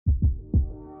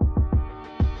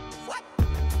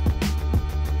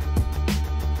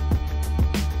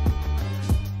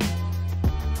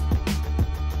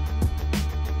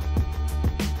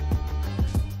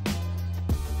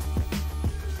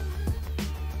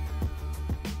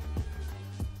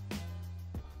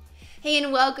Hey,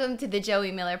 and welcome to the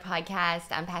Joie Miller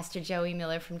Podcast. I'm Pastor Joie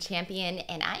Miller from Champion,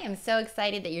 and I am so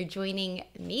excited that you're joining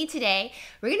me today.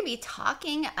 We're going to be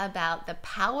talking about the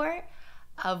power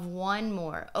of one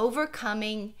more,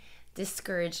 overcoming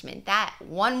discouragement. That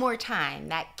one more time,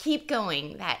 that keep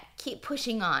going, that keep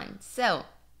pushing on. So,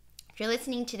 if you're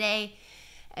listening today,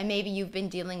 and maybe you've been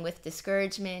dealing with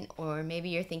discouragement, or maybe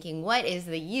you're thinking, what is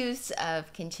the use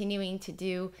of continuing to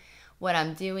do what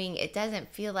I'm doing? It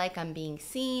doesn't feel like I'm being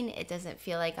seen. It doesn't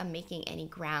feel like I'm making any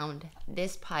ground.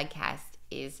 This podcast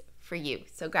is for you.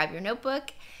 So grab your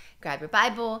notebook, grab your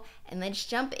Bible, and let's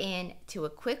jump in to a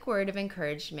quick word of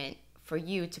encouragement for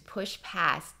you to push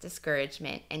past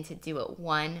discouragement and to do it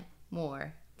one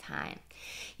more time.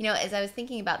 You know, as I was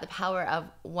thinking about the power of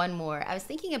one more, I was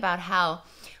thinking about how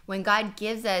when God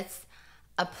gives us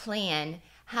a plan,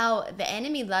 how the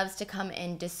enemy loves to come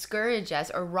and discourage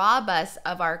us or rob us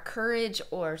of our courage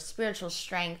or spiritual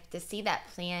strength to see that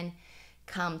plan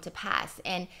come to pass.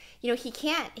 And you know, he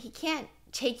can't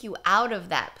take you out of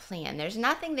that plan. There's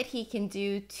nothing that he can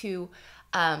do to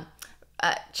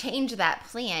change that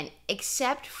plan,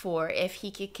 except for if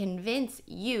he could convince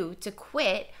you to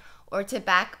quit or to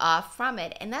back off from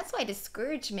it. And that's why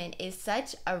discouragement is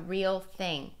such a real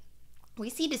thing. We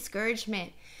see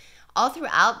discouragement all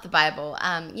throughout the Bible.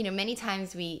 Many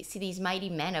times we see these mighty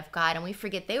men of God and we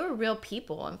forget they were real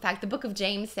people. In fact, the book of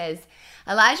James says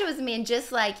Elijah was a man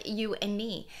just like you and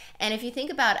me. And if you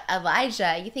think about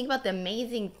Elijah, you think about the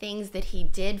amazing things that he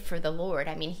did for the Lord.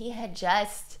 I mean, he had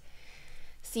just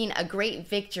seen a great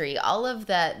victory. All of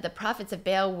the prophets of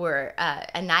Baal were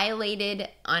annihilated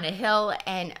on a hill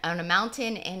and on a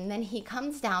mountain. And then he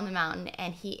comes down the mountain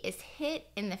and he is hit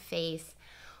in the face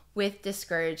with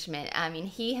discouragement. I mean,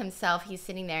 he's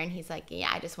sitting there and he's like, yeah,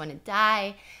 I just want to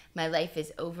die. My life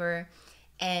is over.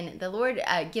 And the Lord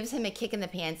gives him a kick in the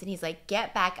pants and he's like,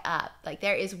 get back up. Like,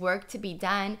 there is work to be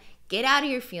done. Get out of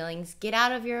your feelings, get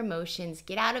out of your emotions,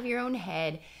 get out of your own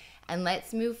head, and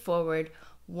let's move forward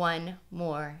one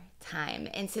more time.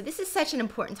 And so this is such an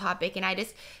important topic, and I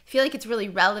just feel like it's really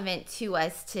relevant to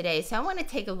us today. So I want to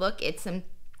take a look at some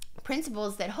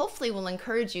principles that hopefully will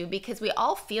encourage you, because we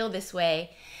all feel this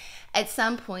way at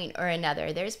some point or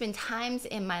another. There's been times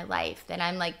in my life that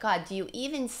I'm like, God, do you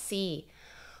even see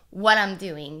what I'm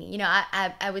doing? You know,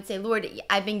 I would say, Lord,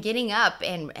 I've been getting up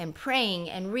and praying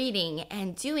and reading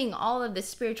and doing all of the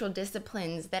spiritual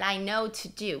disciplines that I know to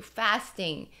do,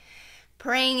 fasting,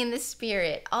 praying in the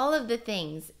Spirit, all of the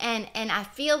things. And I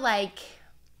feel like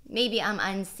maybe I'm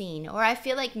unseen, or I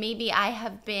feel like maybe I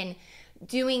have been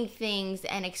doing things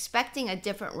and expecting a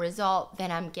different result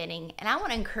than I'm getting. And I want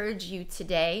to encourage you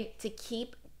today to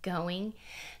keep going.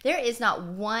 There is not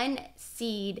one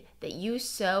seed that you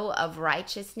sow of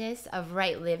righteousness, of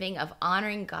right living, of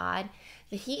honoring God,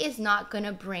 that he is not going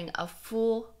to bring a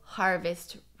full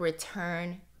harvest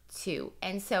return to.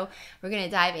 And so we're going to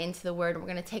dive into the word. We're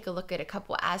going to take a look at a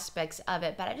couple aspects of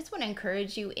it. But I just want to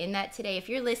encourage you in that today. If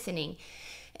you're listening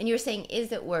and you're saying,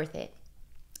 is it worth it?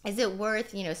 Is it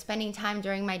worth, spending time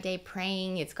during my day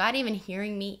praying? Is God even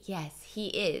hearing me? Yes, he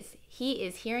is. He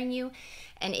is hearing you,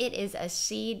 and it is a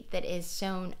seed that is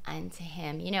sown unto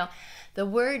him. You know, the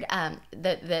word,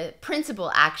 the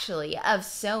principle actually of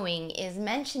sowing is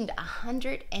mentioned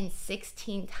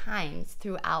 116 times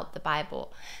throughout the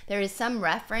Bible. There is some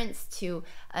reference to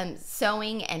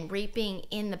sowing and reaping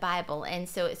in the Bible, and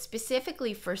so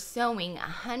specifically for sowing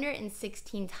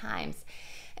 116 times.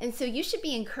 And so you should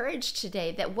be encouraged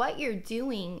today that what you're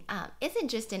doing isn't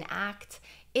just an act,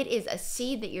 it is a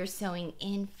seed that you're sowing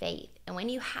in faith. And when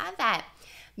you have that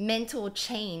mental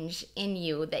change in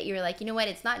you, that you're like, you know what,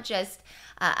 it's not just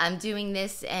I'm doing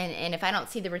this and if I don't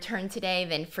see the return today,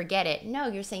 then forget it. No,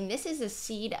 you're saying this is a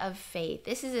seed of faith.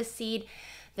 This is a seed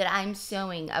that I'm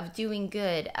sowing of doing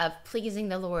good, of pleasing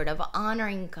the Lord, of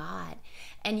honoring God.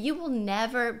 And you will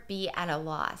never be at a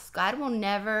loss. God will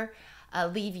never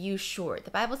leave you short.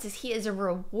 The Bible says he is a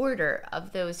rewarder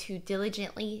of those who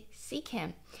diligently seek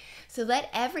him. So let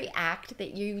every act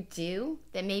that you do,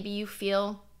 that maybe you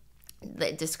feel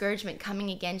the discouragement coming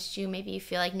against you, maybe you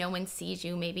feel like no one sees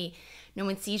you, maybe no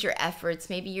one sees your efforts,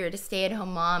 maybe you're a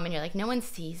stay-at-home mom and you're like, no one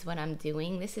sees what I'm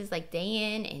doing. This is like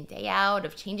day in and day out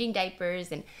of changing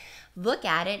diapers, and look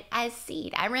at it as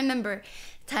seed. I remember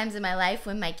times in my life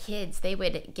when my kids, they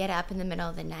would get up in the middle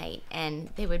of the night and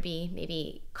they would be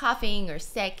maybe coughing or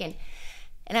sick,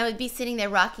 and I would be sitting there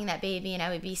rocking that baby and I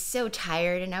would be so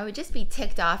tired and I would just be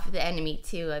ticked off with the enemy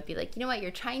too. I'd be like, you know what, you're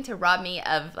trying to rob me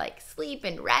of like sleep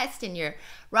and rest, and you're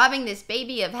robbing this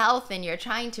baby of health, and you're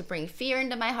trying to bring fear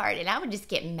into my heart. And I would just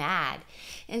get mad.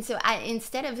 And so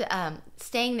instead of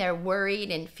staying there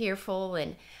worried and fearful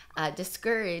and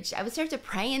discouraged, I would start to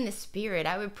pray in the Spirit.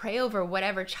 I would pray over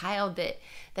whatever child that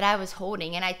I was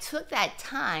holding. And I took that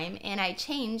time and I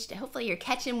changed. Hopefully you're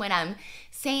catching what I'm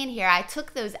saying here. I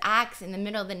took those acts in the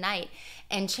middle of the night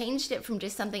and changed it from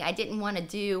just something I didn't want to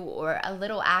do or a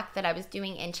little act that I was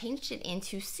doing, and changed it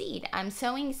into seed. I'm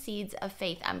sowing seeds of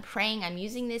faith. I'm praying. I'm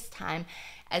using this time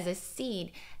as a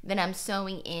seed that I'm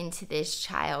sowing into this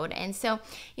child. And so,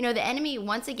 the enemy,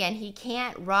 once again, he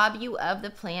can't rob you of the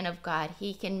plan of God.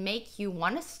 He can make you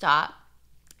want to stop.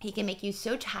 He can make you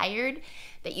so tired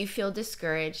that you feel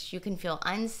discouraged. You can feel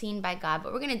unseen by God.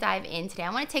 But we're going to dive in today. I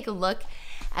want to take a look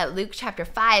at Luke chapter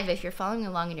 5 if you're following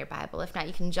along in your Bible. If not,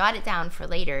 you can jot it down for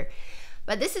later.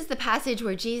 But this is the passage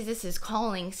where Jesus is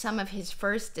calling some of his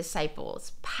first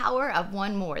disciples. Power of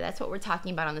one more. That's what we're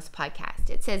talking about on this podcast.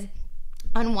 It says,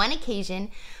 on one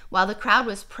occasion, while the crowd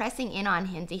was pressing in on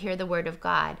him to hear the word of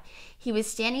God, he was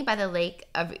standing by the lake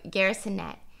of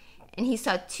Gennesaret, and he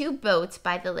saw 2 boats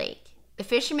by the lake. The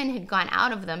fishermen had gone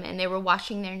out of them, and they were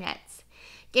washing their nets.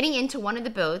 Getting into one of the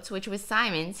boats, which was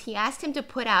Simon's, he asked him to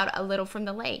put out a little from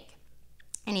the lake.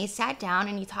 And he sat down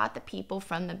and he taught the people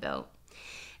from the boat.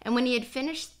 And when he had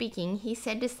finished speaking, he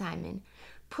said to Simon,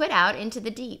 "Put out into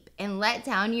the deep and let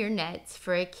down your nets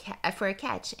for a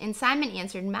catch." And Simon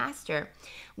answered, "Master,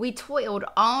 we toiled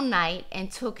all night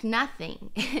and took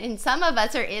nothing." And some of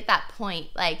us are at that point,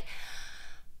 like,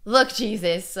 look,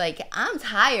 Jesus, like, I'm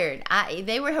tired.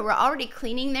 They were already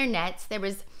cleaning their nets. There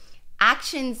was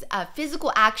actions,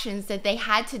 physical actions that they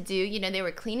had to do. They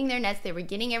were cleaning their nets. They were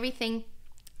getting everything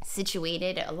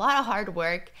situated, a lot of hard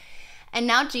work. And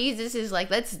now Jesus is like,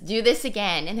 let's do this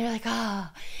again. And they're like, oh.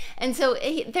 And so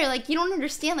they're like, you don't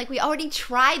understand. Like, we already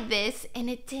tried this and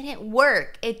it didn't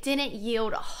work. It didn't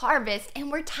yield a harvest and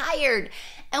we're tired.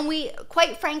 And we,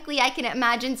 quite frankly, I can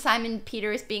imagine Simon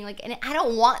Peter as being like, and I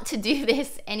don't want to do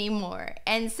this anymore.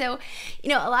 And so, a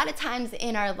lot of times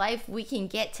in our life, we can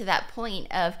get to that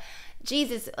point of,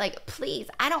 Jesus, like, please,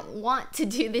 I don't want to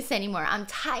do this anymore. I'm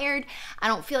tired. I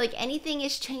don't feel like anything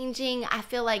is changing. I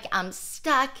feel like I'm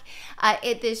stuck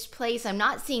at this place. I'm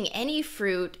not seeing any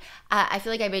fruit. I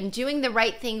feel like I've been doing the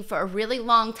right thing for a really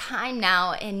long time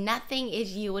now, and nothing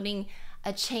is yielding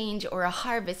a change or a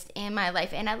harvest in my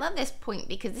life. And I love this point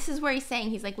because this is where he's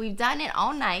saying, he's like, we've done it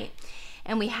all night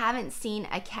and we haven't seen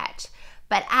a catch.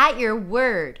 But at your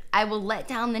word, I will let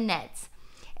down the nets.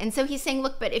 And so he's saying,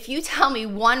 look, but if you tell me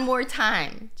one more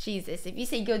time, Jesus, if you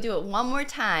say go do it one more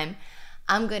time,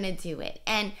 I'm going to do it.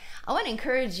 And I want to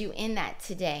encourage you in that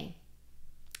today.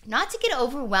 Not to get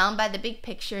overwhelmed by the big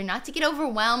picture, not to get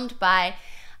overwhelmed by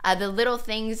the little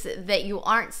things that you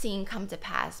aren't seeing come to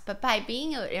pass, but by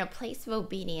being in a place of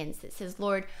obedience that says,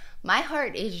 Lord, my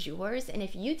heart is yours. And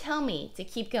if you tell me to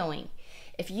keep going,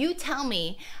 if you tell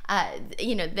me,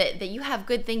 that you have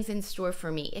good things in store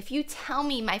for me, if you tell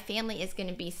me my family is going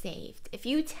to be saved, if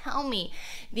you tell me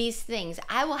these things,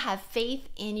 I will have faith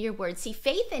in your word. See,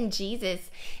 faith in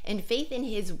Jesus and faith in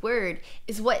his word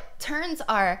is what turns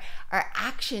our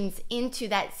actions into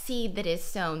that seed that is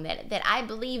sown, that I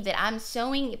believe that I'm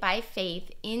sowing by faith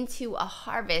into a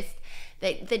harvest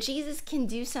that Jesus can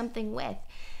do something with.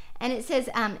 And it says,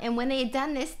 and when they had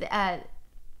done this,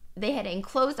 they had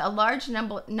enclosed a large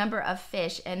number of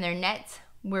fish, and their nets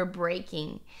were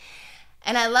breaking.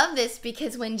 And I love this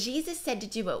because when Jesus said to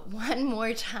do it one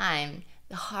more time,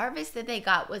 the harvest that they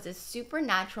got was a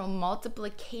supernatural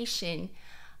multiplication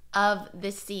of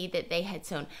the seed that they had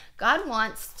sown. God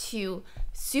wants to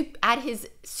add his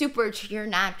super to your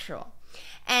natural.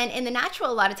 And in the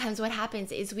natural, a lot of times what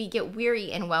happens is we get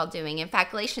weary in well-doing. In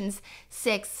fact, Galatians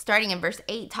 6, starting in verse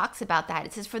 8, talks about that.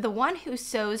 It says, for the one who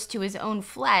sows to his own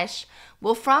flesh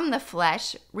will from the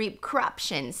flesh reap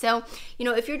corruption. So,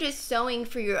 if you're just sowing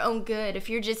for your own good, if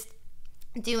you're just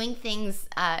doing things,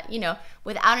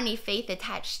 without any faith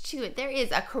attached to it, there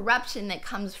is a corruption that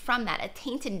comes from that, a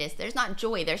taintedness. There's not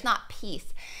joy. There's not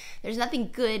peace. There's nothing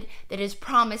good that is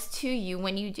promised to you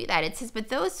when you do that. It says, but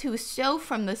those who sow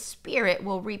from the Spirit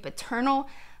will reap eternal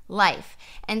life.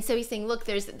 And so he's saying, look,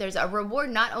 there's a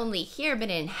reward not only here, but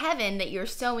in heaven that you're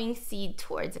sowing seed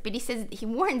towards. But he says, he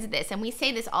warns this, and we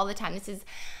say this all the time. This is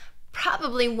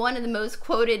probably one of the most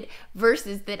quoted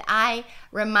verses that I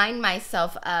remind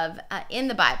myself of in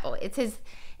the Bible. It says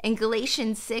in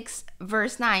Galatians 6,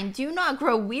 verse 9, do not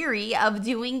grow weary of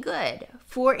doing good,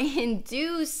 for in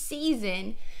due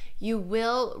season you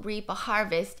will reap a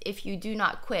harvest if you do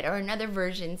not quit. Or another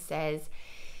version says,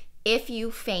 if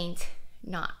you faint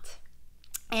not.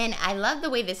 And I love the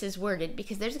way this is worded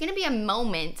because there's going to be a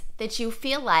moment that you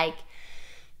feel like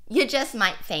you just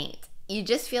might faint. You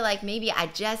just feel like maybe I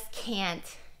just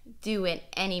can't do it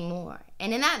anymore.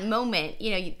 And in that moment,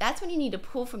 that's when you need to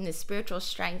pull from the spiritual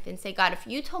strength and say, God, if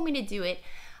you told me to do it,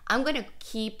 I'm going to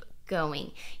keep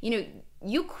going.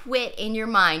 You quit in your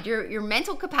mind. Your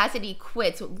mental capacity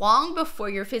quits long before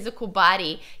your physical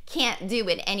body can't do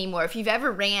it anymore. If you've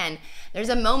ever ran, there's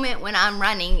a moment when I'm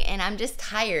running and I'm just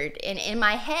tired. And in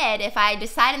my head, if I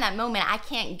decide in that moment I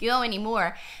can't go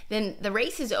anymore, then the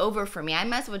race is over for me. I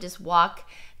might as well just walk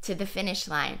to the finish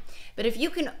line. But if you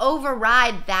can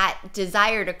override that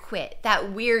desire to quit,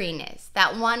 that weariness,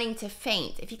 that wanting to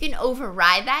faint, if you can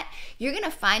override that, you're going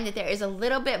to find that there is a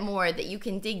little bit more that you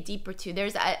can dig deeper to.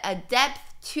 There's a depth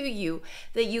to you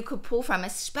that you could pull from,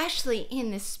 especially in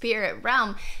the spirit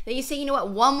realm, that you say, you know what,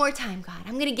 one more time, God,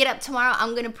 I'm going to get up tomorrow,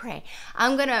 I'm going to pray,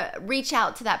 I'm going to reach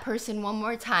out to that person one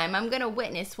more time, I'm going to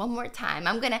witness one more time,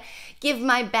 I'm going to give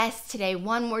my best today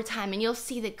one more time, and you'll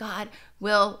see that God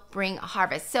will bring a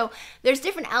harvest. So there's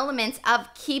different elements of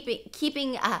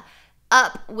keeping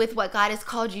up with what God has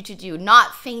called you to do,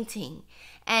 not fainting.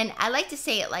 And I like to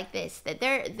say it like this,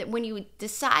 that when you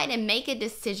decide and make a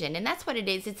decision, and that's what it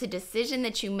is, it's a decision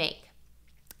that you make,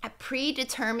 a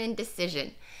predetermined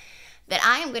decision that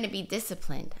I am going to be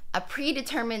disciplined, a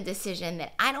predetermined decision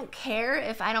that I don't care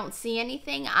if I don't see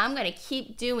anything, I'm going to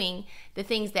keep doing the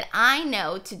things that I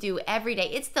know to do every day.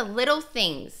 It's the little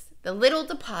things, the little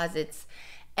deposits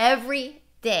every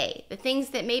day, the things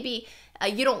that maybe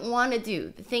you don't want to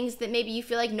do, the things that maybe you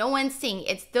feel like no one's seeing.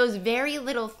 It's those very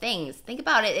little things. Think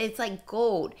about it. It's like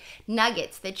gold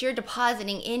nuggets that you're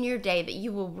depositing in your day that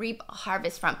you will reap a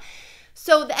harvest from.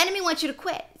 So the enemy wants you to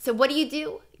quit. So what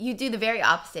do? You do the very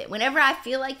opposite. Whenever I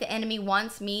feel like the enemy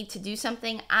wants me to do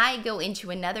something, I go into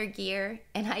another gear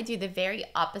and I do the very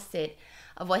opposite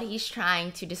of what he's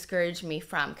trying to discourage me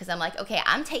from. Because I'm like, okay,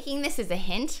 I'm taking this as a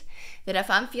hint that if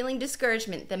I'm feeling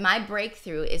discouragement, then my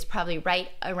breakthrough is probably right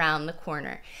around the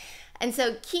corner. And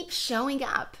so keep showing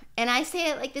up. And I say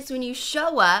it like this: when you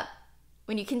show up,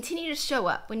 when you continue to show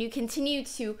up, when you continue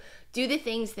to do the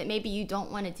things that maybe you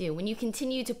don't want to do, when you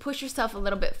continue to push yourself a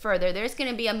little bit further, there's going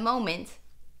to be a moment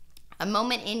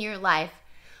in your life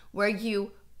where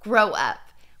you grow up,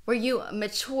 where you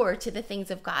mature to the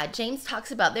things of God. James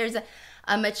talks about there's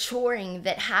a maturing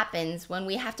that happens when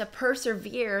we have to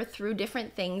persevere through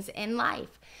different things in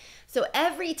life. So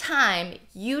every time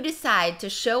you decide to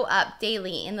show up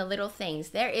daily in the little things,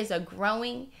 there is a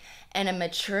growing and a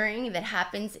maturing that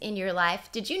happens in your life.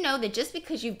 Did you know that just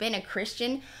because you've been a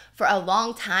Christian for a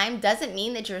long time doesn't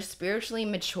mean that you're spiritually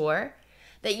mature?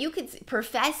 That you could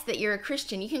profess that you're a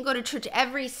Christian. You can go to church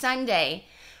every Sunday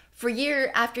for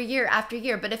year after year after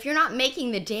year, but if you're not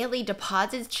making the daily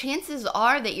deposits, chances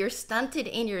are that you're stunted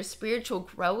in your spiritual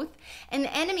growth. And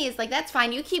the enemy is like, that's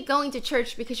fine, you keep going to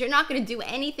church because you're not going to do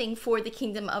anything for the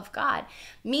kingdom of God.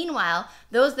 Meanwhile,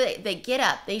 those that get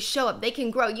up, they show up, they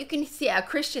can grow. You can see a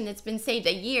Christian that's been saved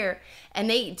a year and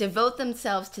they devote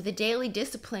themselves to the daily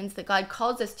disciplines that God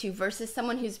calls us to, versus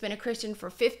someone who's been a Christian for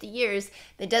 50 years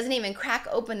that doesn't even crack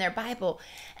open their Bible.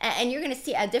 And you're going to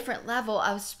see a different level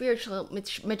of spiritual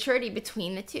maturity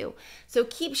between the two. So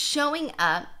keep showing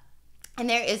up, and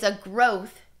there is a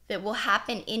growth that will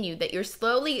happen in you, that you're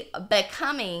slowly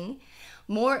becoming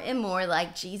more and more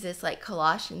like Jesus, like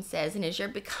Colossians says. And as you're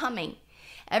becoming,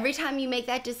 every time you make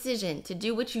that decision to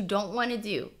do what you don't want to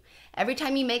do, every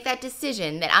time you make that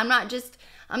decision that I'm not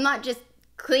just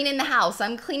cleaning the house,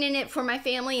 I'm cleaning it for my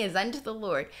family as unto the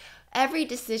Lord. Every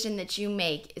decision that you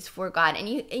make is for God. And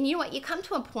you know what? You come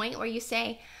to a point where you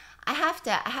say, I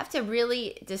have to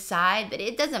really decide that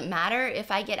it doesn't matter if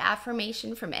I get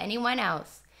affirmation from anyone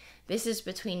else. This is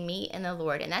between me and the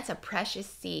Lord. And that's a precious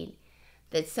seed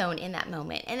that's sown in that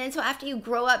moment. And then so after you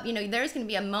grow up, there's going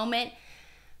to be a moment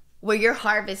where your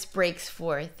harvest breaks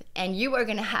forth, and you are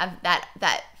going to have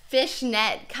that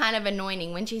fishnet kind of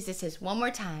anointing when Jesus says one more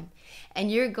time,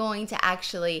 and you're going to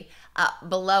actually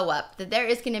blow up. That there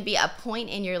is going to be a point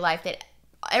in your life that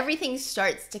everything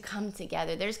starts to come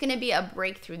together. There's going to be a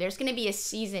breakthrough. There's going to be a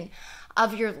season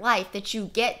of your life that you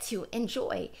get to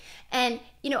enjoy. And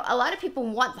a lot of people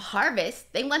want the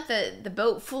harvest. They want the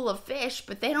boat full of fish,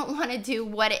 but they don't want to do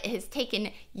what it has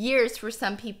taken years for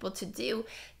some people to do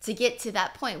to get to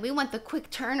that point. We want the quick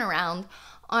turnaround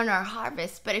on our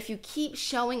harvest. But if you keep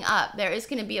showing up, there is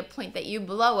going to be a point that you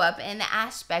blow up in the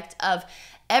aspect of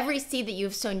every seed that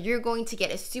you've sown, you're going to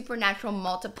get a supernatural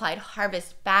multiplied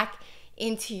harvest back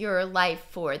into your life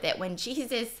for that. When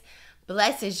Jesus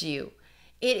blesses you,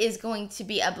 it is going to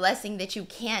be a blessing that you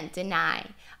can't deny.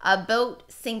 A boat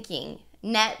sinking,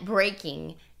 net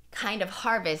breaking kind of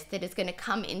harvest that is going to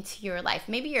come into your life.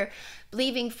 Maybe you're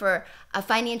believing for a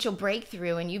financial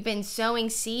breakthrough and you've been sowing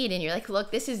seed and you're like,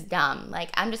 look, this is dumb. Like,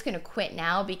 I'm just going to quit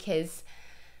now because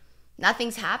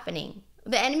nothing's happening.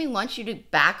 The enemy wants you to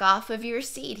back off of your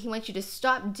seed. He wants you to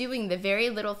stop doing the very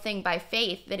little thing by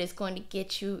faith that is going to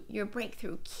get you your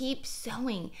breakthrough. Keep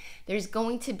sowing. There's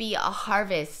going to be a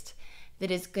harvest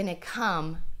that is going to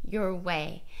come your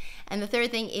way. And the third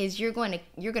thing is you're going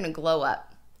to glow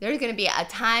up. There's going to be a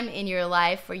time in your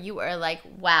life where you are like,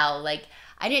 wow, like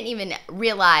I didn't even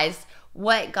realize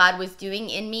what God was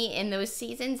doing in me in those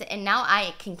seasons, and now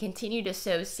I can continue to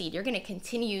sow seed. You're going to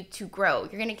continue to grow.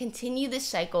 You're going to continue this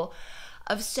cycle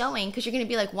of sowing because you're going to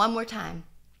be like, one more time.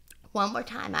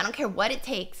 I don't care what it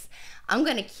takes. I'm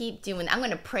going to keep doing. I'm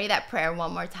going to pray that prayer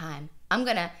one more time. I'm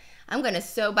going to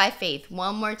sow by faith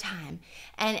one more time.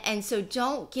 And so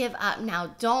don't give up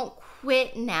now. Don't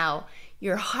quit now.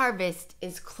 Your harvest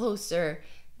is closer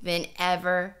than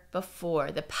ever before.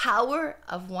 The power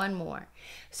of one more.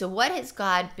 So what has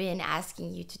God been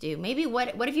asking you to do? Maybe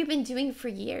what have you been doing for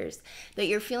years that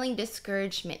you're feeling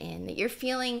discouragement in, that you're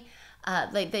feeling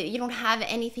like that you don't have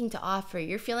anything to offer.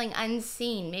 You're feeling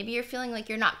unseen. Maybe you're feeling like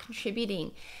you're not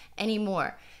contributing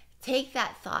anymore. Take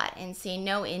that thought and say,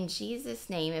 no, in Jesus'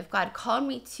 name, if God called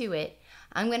me to it,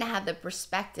 I'm going to have the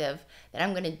perspective that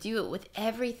I'm going to do it with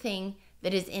everything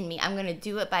that is in me. I'm going to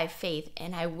do it by faith,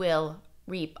 and I will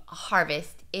reap a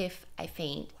harvest if I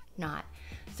faint not.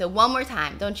 So one more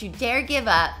time, don't you dare give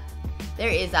up.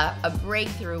 There is a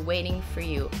breakthrough waiting for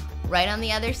you right on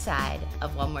the other side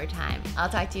of one more time. I'll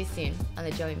talk to you soon on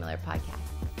the Joie Miller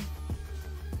Podcast.